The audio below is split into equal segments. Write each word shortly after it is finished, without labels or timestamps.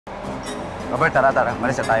Robert, tara.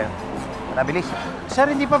 Malis na tayo. Tara, bilis. Sir,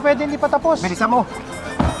 hindi pa pwede, hindi pa tapos. Bilisan mo.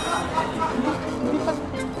 Hindi pa.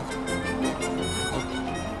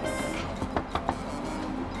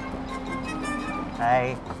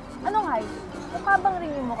 Hi. Anong hi? Mukha bang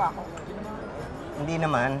ring yung mukha ko? Hindi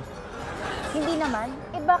naman. Hindi naman?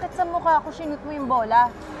 Eh bakit sa mukha ko sinut mo yung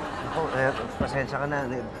bola? Ako, pasensya ka na.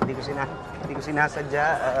 Hindi ko sinasadya.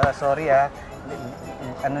 Sorry,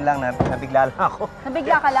 Ano lang, nabigla lang ako.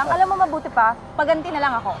 Nabigla ka lang? Alam mo mabuti pa, paganti na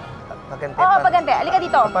lang ako. Paganti? Oo, paganti. Alika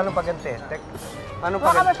dito. Paano paganti? Ano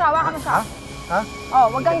Waka mo siya, waka mo siya. Ha? Oh,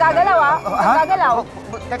 huwag kang gagalaw, ha? Huwag kang gagalaw.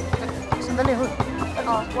 Sandali,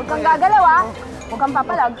 Oh, huwag kang gagalaw, ha? Huwag kang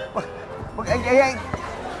papalag. Ay.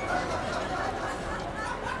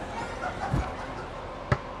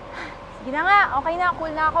 Sige na nga, okay na,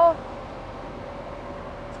 cool na ako.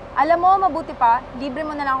 Alam mo, mabuti pa, libre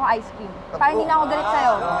mo na lang ako ice cream. Para hindi na ako galit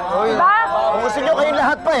sa'yo. Diba? Ubusin nyo kayong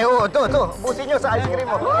lahat pa Oo, ito. Ubusin nyo sa ice cream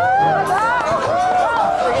mo.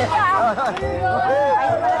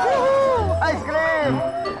 Ice cream!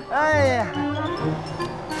 Ay!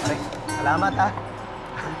 Salamat, ha?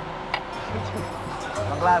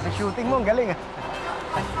 Ang klase shooting mo, ang galing, ha?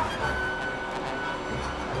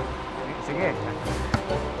 Sige.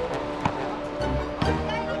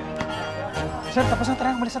 Sir, tapos na.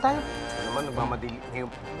 Tara, malis na tayo. Ano naman, nagmamadili.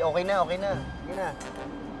 Okay na. Sige na.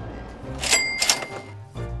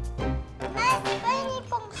 Ay, pahingi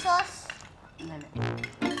pong sauce.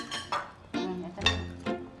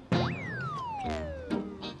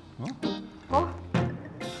 Oh,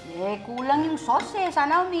 kulang yung sauce eh.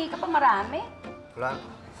 Sana humingi ka pa marami. Wala.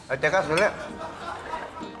 Ay, teka, sandali.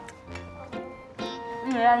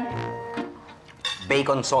 Ano yan?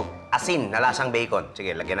 Bacon salt. Asin na lasang bacon.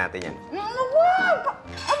 Sige, lagyan natin yan.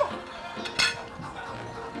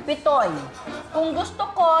 Pitoy, kung gusto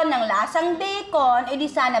ko ng lasang bacon, edi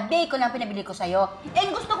sana bacon ang pinabili ko sa'yo. Eh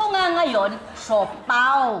gusto ko nga ngayon,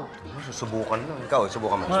 siopaw. Susubukan lang. Ikaw,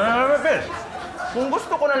 subukan mo. Phil, kung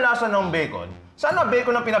gusto ko ng lasa ng bacon, sana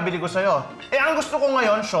bacon ang pinabili ko sa'yo. Eh, ang gusto ko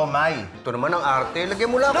ngayon, siomay. Ito naman ang arte. Lagyan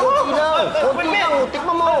mo lang. Kunti lang. Kunti lang.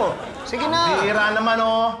 Tikman mo. Sige na. Bihira naman,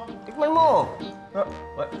 oh. Tikman mo.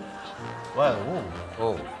 Well,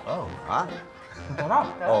 Oh. oh. Ha? Sarap.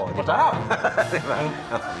 Oh, di ba? Sarap. Diba?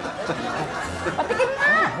 Patikim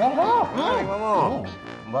na! Tikman mo.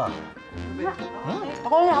 Ba?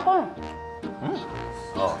 Ako na, ako.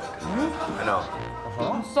 Oh. Ano?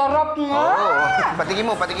 Ang sarap nga! Oo. Patikim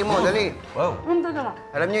mo. Dali. Wow.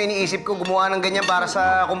 Alam nyo, iniisip ko gumawa ng ganyan para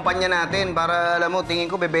sa kumpanya natin. Para, alam mo,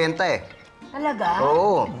 tingin ko bebenta eh. Talaga?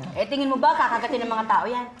 Oo. Eh, tingin mo ba kakagatin ng mga tao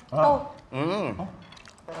yan? Ito.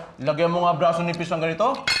 Lagyan mo nga braso nipis ng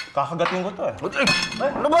ganito, kakagatin ko to eh. Ay,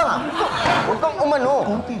 ano ba? Huwag kang umano.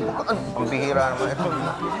 Ang bihira naman ito.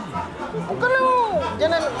 Huwag ka lang. Diyan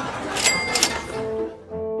na.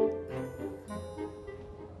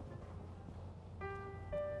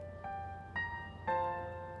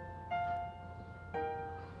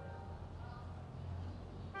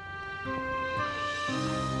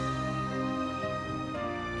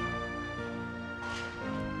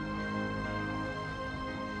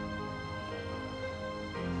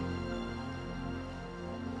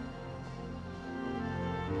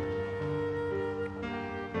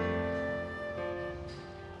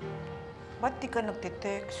 Ba't di ka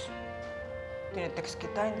nagtitext? Tinetext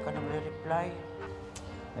kita, hindi ka nagre-reply.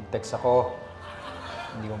 Nag-text ako.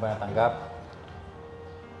 Hindi mo ba natanggap?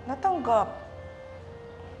 Natanggap.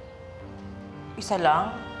 Isa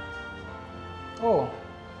lang? Oo.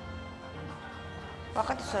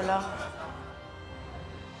 Bakit isa lang?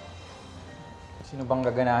 Sino bang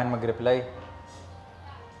gaganahan mag-reply?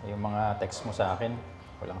 Yung mga text mo sa akin,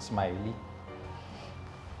 walang smiley.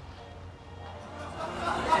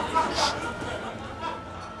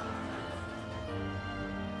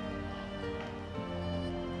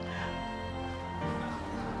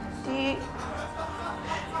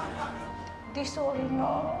 Di, sorry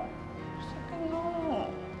na. Sige na.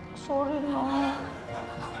 Sorry na.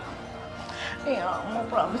 Mo,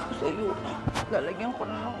 promise ko sa'yo. Lalagyan ko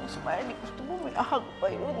na ng smiley. Gusto mo may ahag pa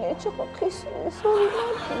yun eh. Tsaka kiss me. Sorry na,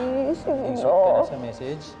 please. Sige na. Insult ka na sa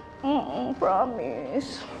message? Promise.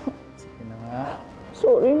 Sige na nga.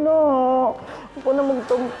 Sorry na. Ako na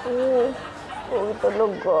magtampo. Sorry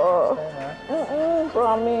talaga.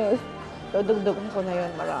 Promise. Dadagdagan ko na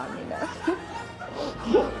yun. Marami na.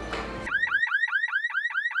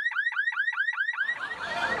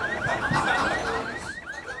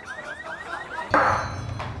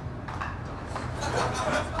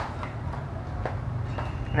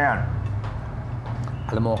 Ano yan?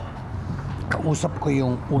 Alam mo, nakausap ko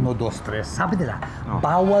yung 1, 2, 3. Sabi nila,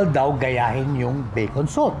 bawal daw gayahin yung bacon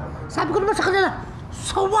salt. Sabi ko naman sa kanila,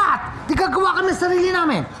 so what? Di gagawa kami sa sarili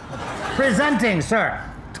namin. Presenting, sir,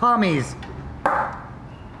 Tommy's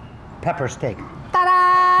pepper steak.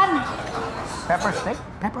 Taran! Pepper steak?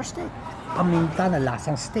 Pepper steak. Paminta na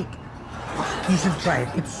lasang steak. You should try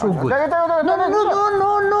it. It's so good. Teka.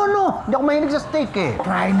 No. Hindi ako mahilig sa steak eh.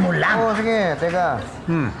 Try mo lang. Oo, sige, teka.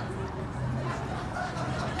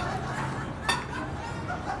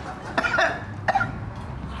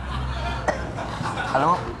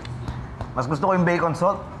 Alam mo, mas gusto ko yung bacon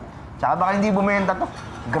salt. Tsaka baka hindi bumenta to.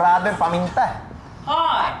 Grabe, paminta.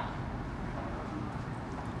 Hoy!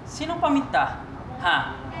 Sinong paminta?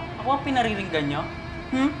 Ha? Ako ang pinariringgan nyo?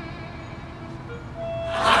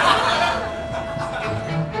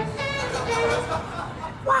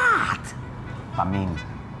 What? Pamin.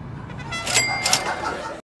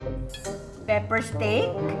 Pepper steak?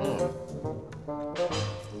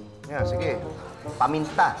 Yan, sige.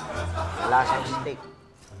 Paminta. Lasang steak.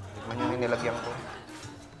 Tikman nyo yung nilagyan ko.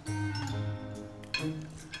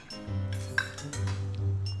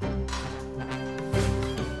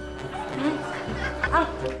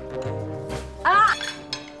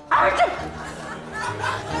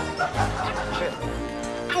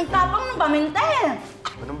 Ang tapang ng paminta eh.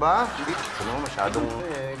 Ano ba? Hindi. Ano, masyadong...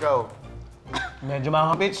 ikaw. Medyo mga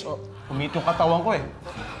kapits, umit yung katawan ko eh.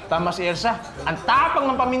 Tama si Elsa, ang tapang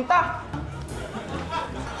ng paminta.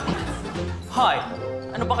 Hoy!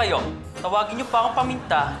 Ano ba kayo? Tawagin nyo pa akong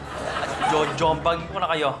paminta at jojombagin ko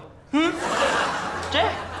na kayo. Che?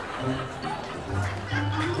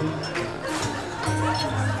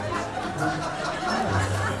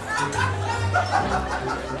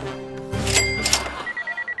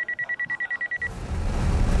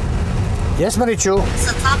 Yes, Marichu.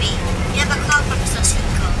 So, Tommy, you have a call from Mr.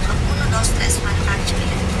 Cinco of 1, 2, 3 Manufacturing.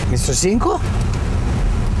 Mr. Cinco?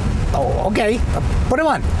 Oh, okay. Put him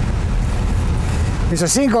on. Mr.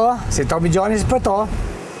 Cinco, si Tommy Jones pa to.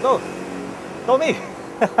 No. Tommy,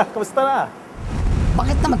 kamusta na?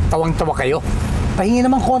 Bakit naman tawang-tawa kayo? Pahingi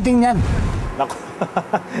naman konting yan. Naku,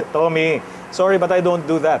 Tommy, sorry but I don't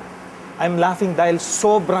do that. I'm laughing dahil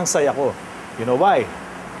sobrang saya ko. You know why?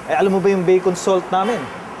 Eh, alam mo ba yung bacon salt namin?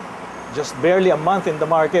 Just barely a month in the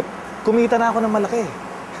market, kumita na ako ng malaki.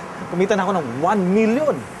 Kumita na ako ng 1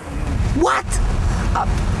 million. What?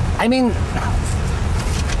 I mean,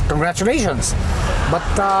 congratulations. But,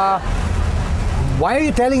 why are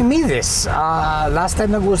you telling me this? Last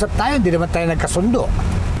time nag-usap tayo, hindi naman tayo nagkasundo.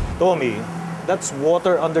 Tommy, that's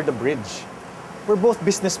water under the bridge. We're both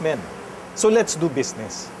businessmen. So let's do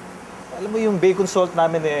business. Alam mo yung bacon salt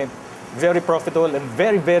namin eh, very profitable and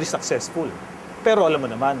very, very successful. Pero alam mo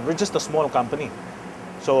naman, we're just a small company.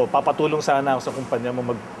 So, papatulong sana ako sa kumpanya mo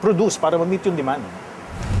mag-produce para ma-meet yung demand.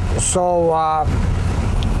 So,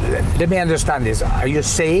 let me understand this. Are you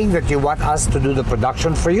saying that you want us to do the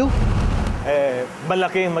production for you? Eh,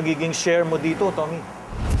 malaki ang magiging share mo dito, Tommy.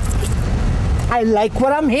 I like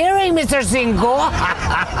what I'm hearing, Mr. Cinco.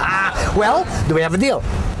 Well, do we have a deal?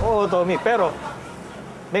 Oo, Tommy, pero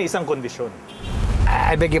may isang kondisyon.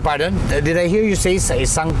 I beg your pardon? Did I hear you say sa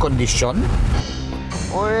isang kondisyon?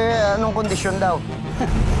 O anong kondisyon daw?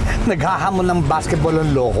 Naghahamon ng basketball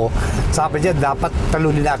ang loko. Sabi niya, dapat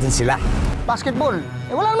talunin natin sila. Basketball?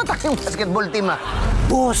 Eh, wala naman tayong basketball team ah.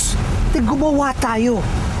 Boss, gumawa tayo.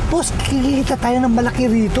 Boss, kikita tayo ng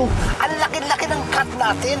malaki rito. Ang laki-laki ng cut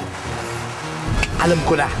natin. Alam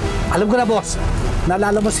ko na, boss.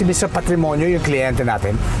 Naalala mo si Mr. Patrimonio, yung kliyente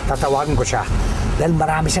natin? Tatawagan ko siya. Dahil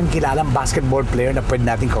marami siyang kilalang basketball player na pwede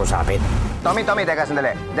natin kausapin. Tommy, teka,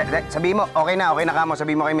 sandali. Sabihin mo, okay na kamo.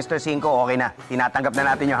 Sabihin mo kay Mr. Cinco, okay na. Tinatanggap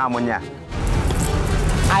na natin yung hamon niya.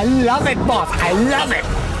 I love it, boss! I love it!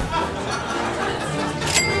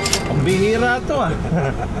 Ang bihira to ah.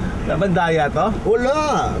 Nabandaya to? Wala.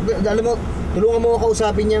 Alam mo, tulungan mo ako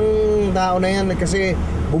kausapin yung tao na yan kasi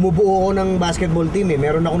bumubuo ko ng basketball team eh.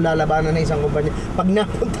 Meron akong lalabanan na isang kumpanya. Pag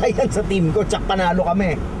napunta yan sa team ko, tsak panalo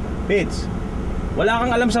kami. Pitch, wala kang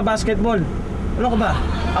alam sa basketball. Ano ka ba?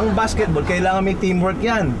 Ang basketball, kailangan may teamwork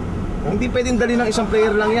yan. Hindi pwedeng dali ng isang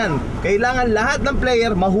player lang yan. Kailangan lahat ng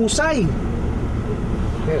player mahusay.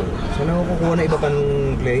 Pero, saan ako kukuha na iba pang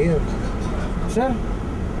player? Sir,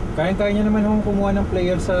 kaya-kaya niya naman akong kumuha ng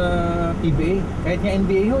player sa PBA. Kahit nga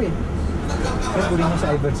NBA ho eh. Sir, kunin niya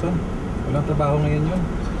sa Iverson. Walang trabaho ngayon yun.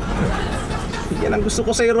 Yan ang gusto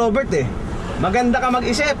ko sa'yo, Robert eh. Maganda ka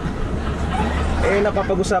mag-isip. Eh,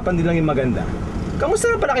 napapag-usapan din lang yung maganda. Kamusta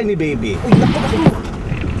na pala kayo ni Baby? Uy, naku!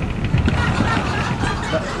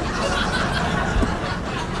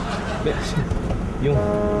 Yung...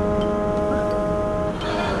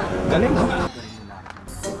 Galing mo.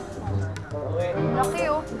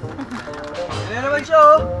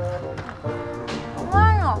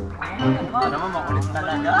 Ito naman, makulit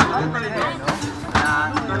talaga.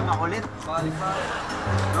 Ito makulit.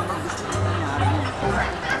 Ano bang gusto nyo nangyari?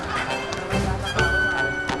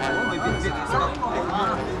 May bit-bit.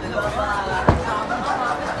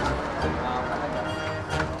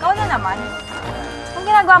 Ikaw na naman. Anong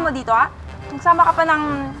ginagawa mo dito, ha? Nagsama ka pa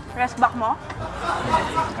ng rest back mo?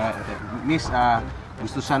 Miss,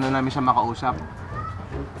 gusto sana namin siya makausap.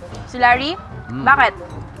 Si Larry? Bakit?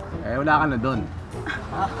 Wala ka na doon.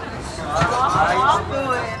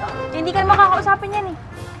 Hindi ka naman kakausapin yan, eh.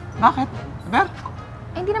 Bakit? Aber?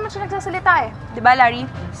 Hindi naman siya nagsasalita, eh. Di ba, Larry?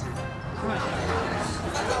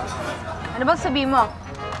 Ano bang sabihin mo?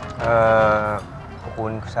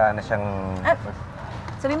 Kukunin ko sana siyang...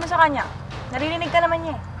 Sabihin mo sa kanya. Naririnig ka naman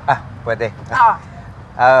niya, eh. Pwede. Oo.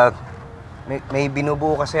 May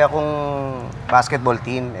binubuo kasi akong basketball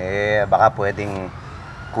team. Baka pwedeng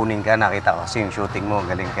kunin ka. Nakita ko kasi yung shooting mo.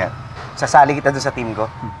 Galing ka. Sasali kita doon sa team ko.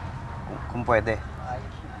 Kung pwede.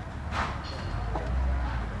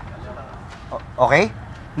 Okay?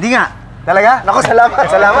 Hindi nga. Talaga? Naku, salamat.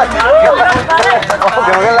 Salamat.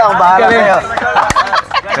 Okay lang. Bahala kayo.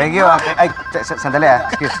 Thank you. Ay, sandali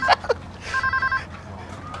Excuse.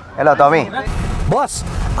 Hello, Tommy. Boss,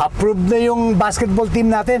 approved na yung basketball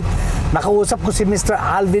team natin. Nakausap ko si Mr.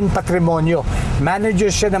 Alvin Patrimonio.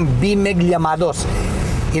 Manager siya ng BMEG Llamados.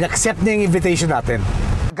 In-accept niya yung invitation natin.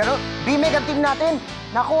 Gano'n? BMEG ang team natin.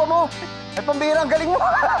 Nakuha mo. Ay, pambira, ang galing mo.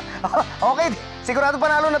 Okay, sigurado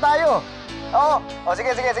panalo na tayo. Oo.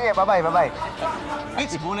 Sige. Bye-bye.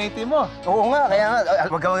 It's buo na yung team mo. Oo nga, kaya nga.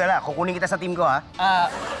 Wag ka wala. Kukunin kita sa team ko, ha?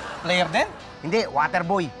 Player din? Hindi, water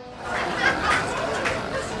boy.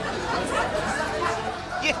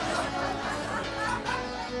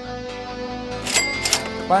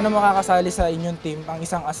 Paano makakasali sa inyong team ang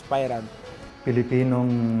isang aspirant? Pilipino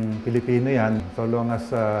yan, so long as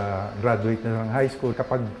graduate na ng high school.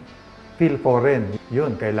 Kapag feel foreign,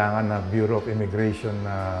 yun, kailangan na Bureau of Immigration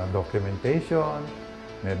na documentation,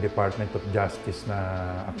 may Department of Justice na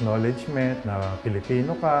acknowledgement na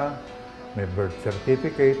Pilipino ka, may birth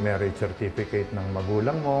certificate, marriage certificate ng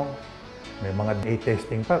magulang mo, may mga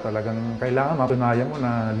A-testing pa. Talagang kailangan matunayan mo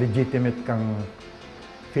na legitimate kang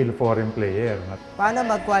feel foreign player. Paano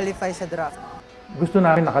mag-qualify sa draft? Gusto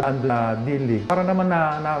namin naka-under na D-League para naman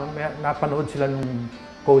napanood sila ng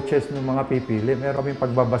coaches ng mga pipili. Meron kaming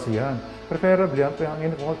pagbabasihan. Preferably, ang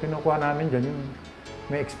kinukuha namin dyan, yung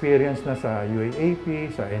may experience na sa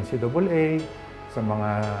UAAP, sa NCAA, sa mga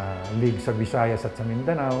league sa Visayas at sa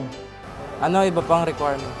Mindanao. Ano iba pang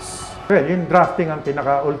requirements? Well, yung drafting ang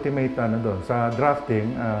pinaka-ultimate doon. Sa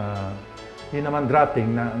drafting, yun naman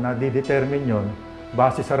drafting na di-determine yun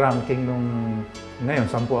base sa ranking nung ngayon,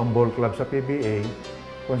 10 ang ball club sa PBA.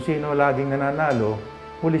 Kung sino laging nananalo,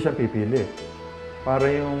 huli siyang pipili. Para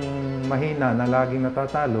yung mahina na laging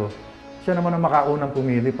natatalo, siya naman ang makaunang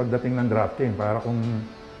pumili pagdating ng drafting. Para kung,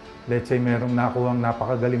 let's say, merong nakuhang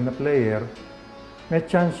napakagaling na player, may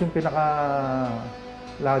chance yung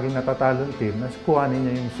laging natatalong team na kuhanin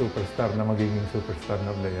niya yung superstar na magiging superstar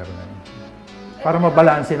na player na yun. Para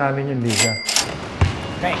mabalansin namin yung liga.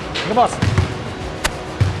 Okay, sige boss!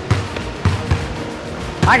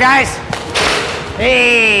 Hi guys!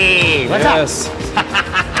 Hey! What's up?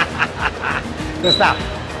 Gustav!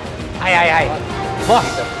 Ay! Boss!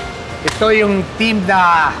 Ito yung team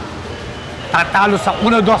na tatalo sa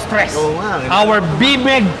 1, 2, 3. Our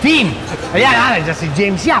BMEG team! Ayan, nandiyan si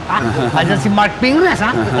James Yap, ha? Nandiyan si Mark Pingres,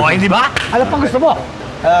 ha? O, hindi ba? Ano pang gusto mo?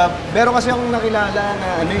 Meron kasi akong nakilala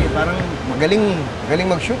na parang magaling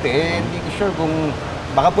mag-shoot Hindi ko sure kung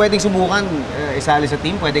baka pwedeng subukan isali sa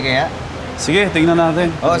team, pwede kaya? Sige, tingnan natin.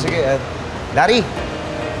 Sige. Larry!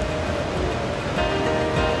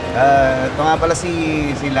 Ito nga pala si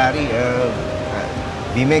Larry.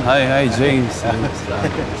 BMEG. Hi, James.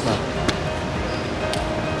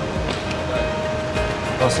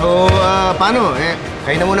 So, paano?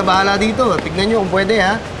 Kayo na muna bahala dito. Tignan nyo kung pwede,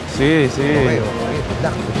 ha? Sige. Okay. Good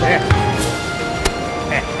luck.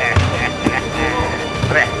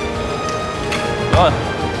 Pre. On.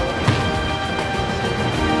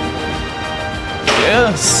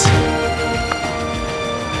 Yes!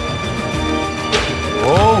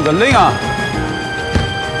 Oh, galing ah!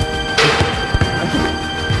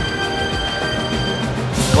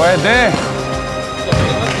 Pwede!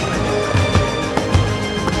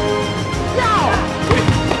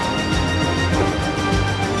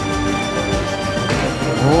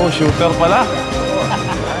 Oh, shooter pala.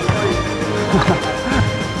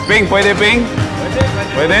 Ping, pwede Ping?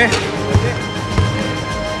 Pwede?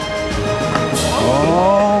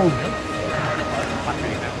 Oh.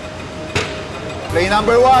 Play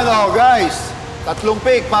number 1, guys. 3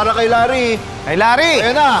 pick para kay Larry. Hey, Larry!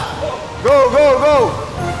 Ayan na! Go, go, go!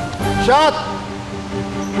 Shot!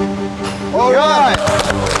 Alright!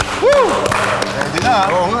 Woo! Ready na.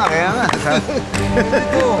 Oo nga, kaya nga.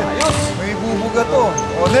 Ito. Ayos. May bubuga to.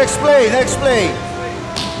 Oh, next play, next play.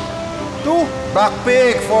 2. Back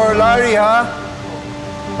pick for Larry, ha?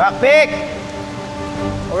 Back pick!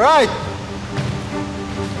 Alright.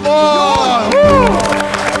 Oh! Woo!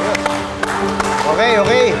 Okay,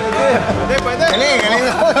 okay. Pwede, pwede. Galing, galing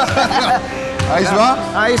na. Ayos ba?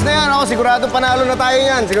 Ayos na yan. Ako, siguradong panalo na tayo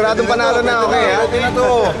yan. Siguradong panalo na. Okay, ha? Okay na to.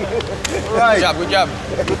 Alright. Good job.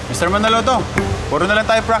 Mr. Manaloto, puro na lang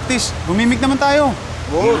tayo practice. Gumimik naman tayo.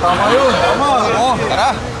 Oo, tama yun. Tama. Oo, tara.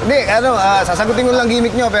 Hindi, sasagutin ko lang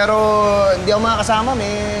gimmick nyo, pero hindi ako makakasama.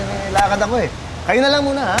 May lakad ako eh. Kayo na lang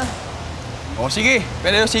muna, ha? O sige,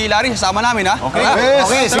 pero si Larry, sasama namin ha? Okay, Yes.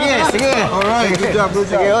 okay, sige, sige. Alright, good job, good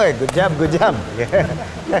job. Sige, oy, good job, good job.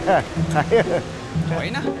 Okay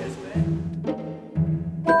na.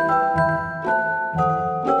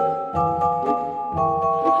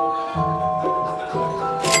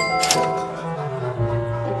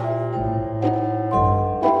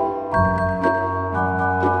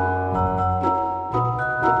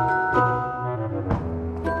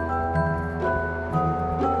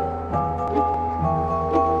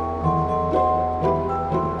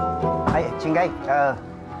 Ay, Chingay,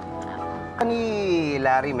 ni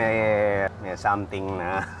Larry may something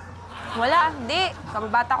na Wala, hindi.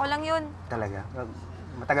 Kababata ko lang yun. talaga.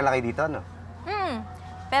 Matagal na kayo dito, no?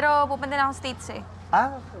 Pero pupunta na akong States eh.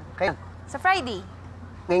 Ah, kaya Sa Friday.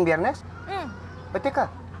 ngayong Biyernes?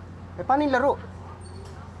 Teka, paano yung laro?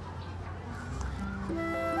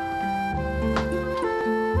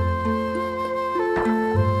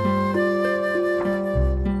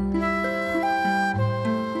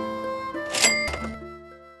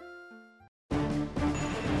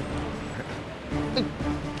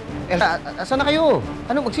 Elsa, asan na kayo?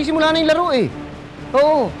 Ano, magsisimula na yung laro eh.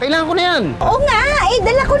 Oo, kailangan ko na yan. Oo nga,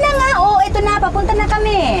 dala ko na nga. Oo, eto na, papunta na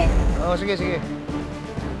kami. Oo, sige, sige.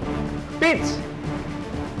 Pits!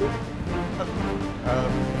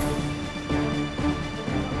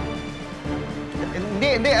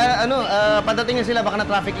 Hindi, padating na sila, baka na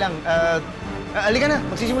traffic lang. Halika na,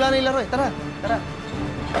 magsisimula na yung laro eh. Tara, tara.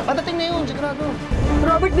 Padating na yun, sigurado.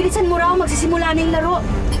 Robert, bilisan mo raw, magsisimula na yung laro.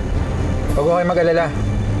 Huwag ko kayo mag-alala.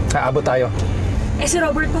 Kaabot tayo. Si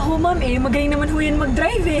Robert pa ho, ma'am, magaling naman ho yan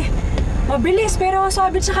mag-drive eh. Mabilis, pero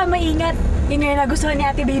sabit saka maingat. Yun nga yung nagustuhan ni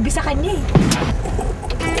Ate Baby sa kanya eh.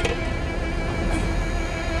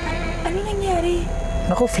 Ano nangyari?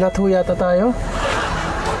 Naku, flat ho yata tayo.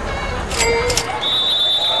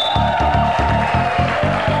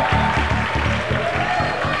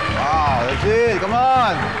 Wow, that's it. Come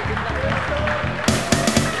on.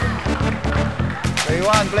 Play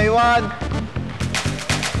one, play one.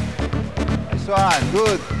 Nice one,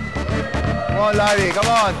 good. Come on, Larry, come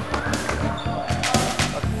on.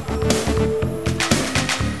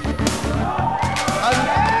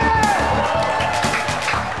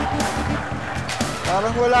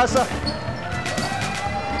 Parang wala sa...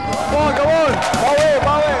 Come on, come on! Bawi,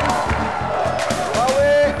 bawi!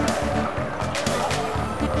 Bawi!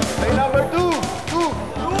 Play number 2! 2!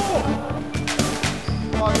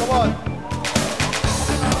 Come on, come on!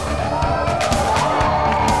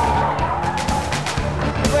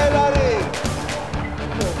 Play, Larry!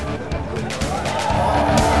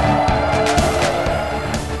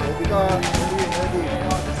 Ready ka, ready.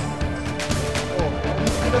 Oh,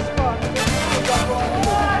 bilas pa.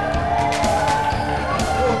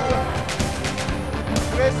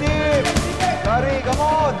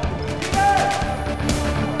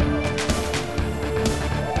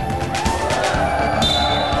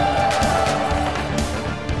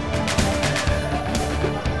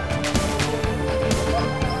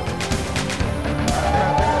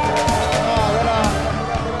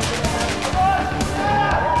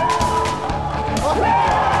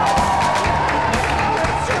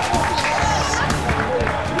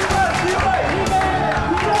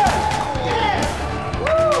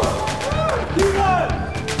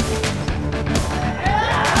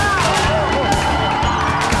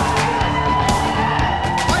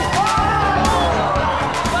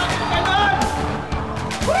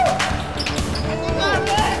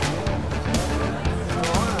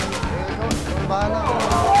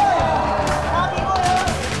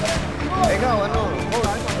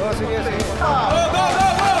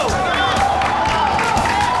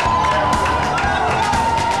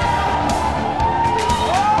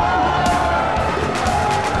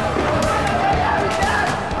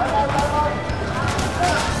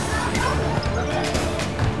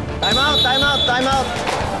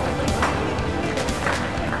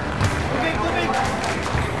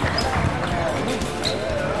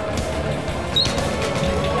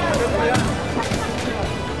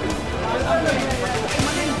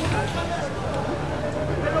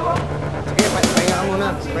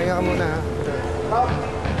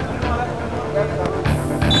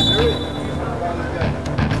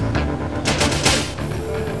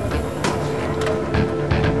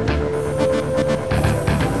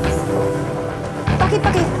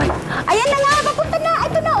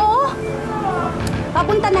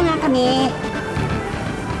 Papunta na nga kami.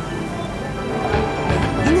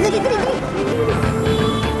 Dali, dali, dali.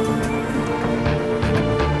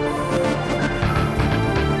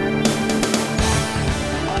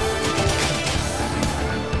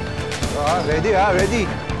 Ready ready.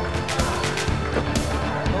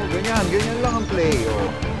 Oh, ganyan lang ang play. Oh.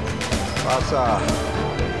 Pasa.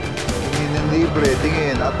 Tingin ng libre,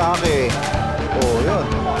 tingin, atake. Oh, yun.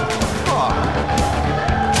 Ah.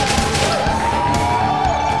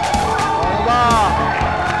 Ano ba?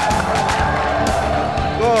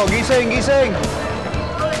 Go, gising. Good.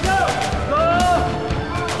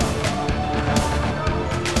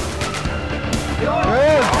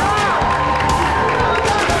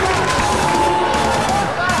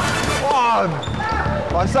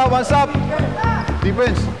 One stop.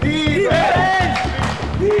 Defense.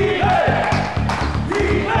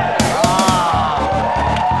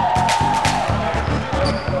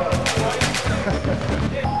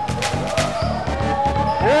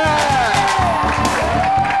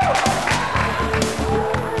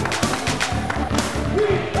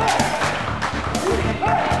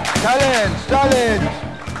 Challenge.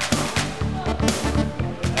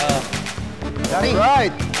 Dari.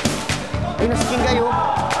 Right. Ay, nasiking kayo.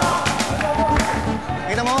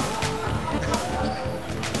 Kita mo?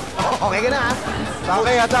 Okay ka na, ha?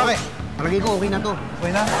 Atake. Palagi ko, okay na to.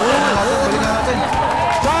 Okay na? Balikan natin.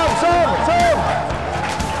 Sam!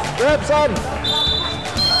 Grab, Sam!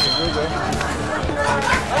 Good, eh?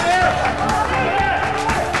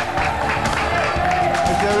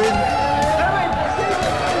 Kevin.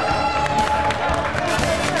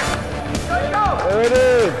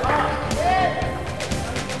 Ready!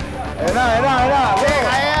 Ayan na! Okay,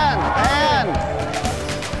 kaya yan!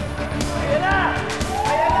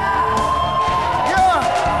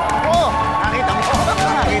 Oh!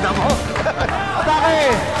 Nakita mo!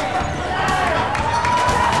 Atake!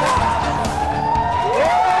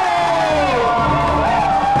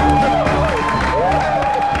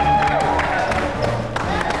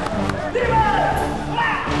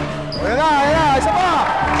 Ayan na! Isa pa!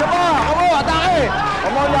 Come on, atake!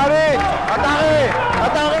 Come on, Larry! Atake! Come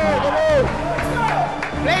on!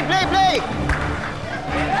 Play!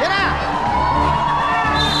 Yan na!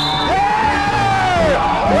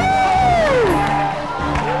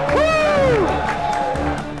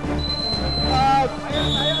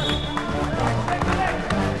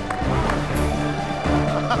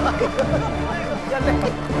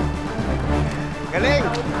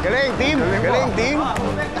 Galing, team!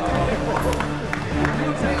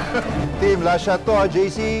 Team, last shot to,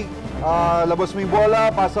 JC. Labas mo yung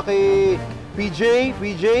bola, pasa kay PJ,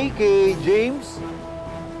 kay James.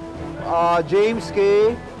 James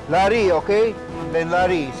kay Larry, okay? Then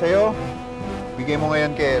Larry, sa'yo. Bigay mo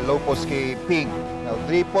ngayon kay low post kay Pink. Now,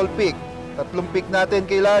 triple pick. 3 pick natin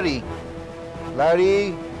kay Larry.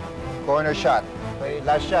 Larry, corner shot. Okay,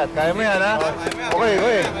 last shot. Kaya mo yan, ha?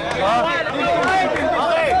 Okay. Go!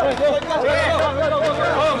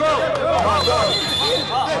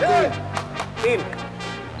 Team!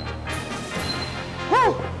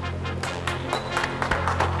 Woo!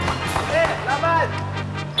 Laban!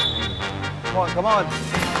 Come on. Go on.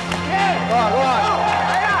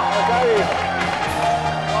 Okay.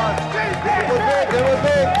 Come on. Double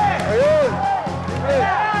pick. Ayun.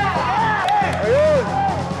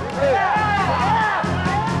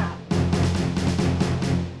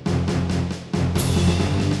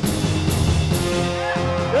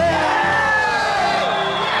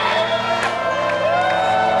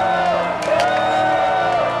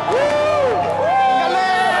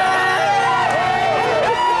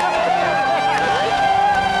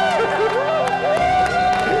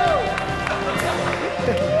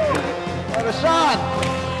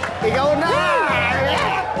 Ikaw na!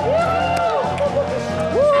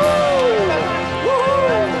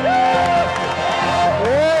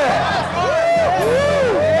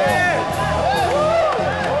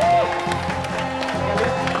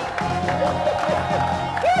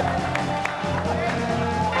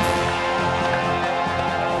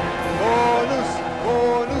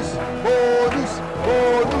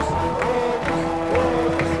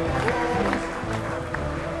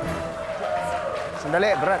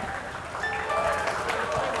 Sandali, Brad.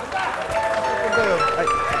 Ay.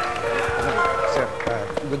 Sir,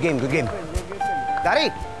 good game.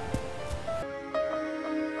 Dari!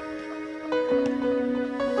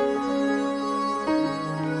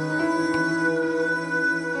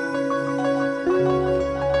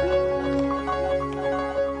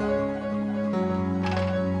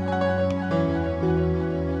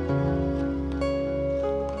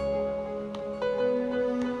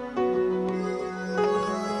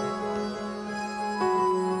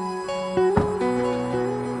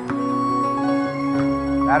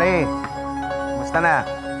 Larry, kumusta na?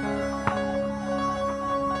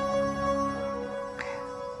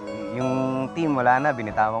 Yung team, wala na.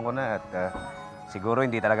 Binitawan ko na at siguro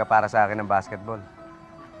hindi talaga para sa akin ang basketball.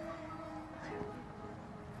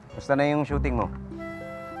 Kumusta na yung shooting mo?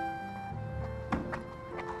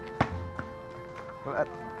 At,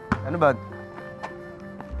 ano ba?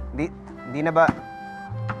 Hindi na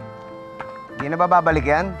ba babalik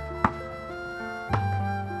yan?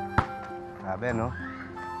 Sabi, no?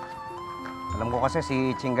 Alam ko kasi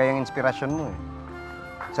si Chingay ang inspirasyon mo, eh.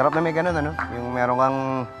 Sarap na may ganun, ano? Yung meron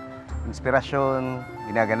kang inspirasyon,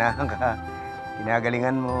 ginaganahan ka,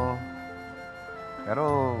 ginagalingan mo.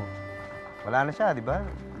 Pero, wala na siya, di ba?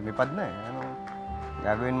 Lumipad na, eh. Ano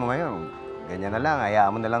gagawin mo ngayon? Ganyan na lang,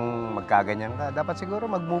 hayaan mo na lang magkaganyan ka. Dapat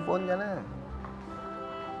siguro mag-move on ka na.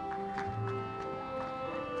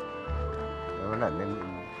 Wala,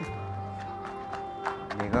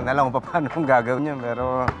 hindi ko na lang kung paano kung gagawin yun.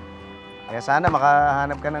 Pero, kaya sana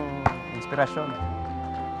makahanap ka ng inspirasyon.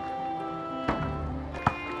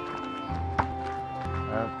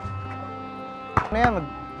 Ano yan?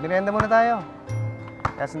 Mag-merienda muna tayo.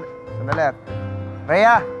 Kaya sandali.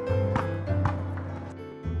 Rhea!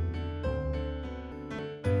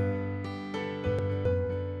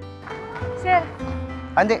 Sir.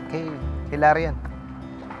 Hindi, kay Larry yan.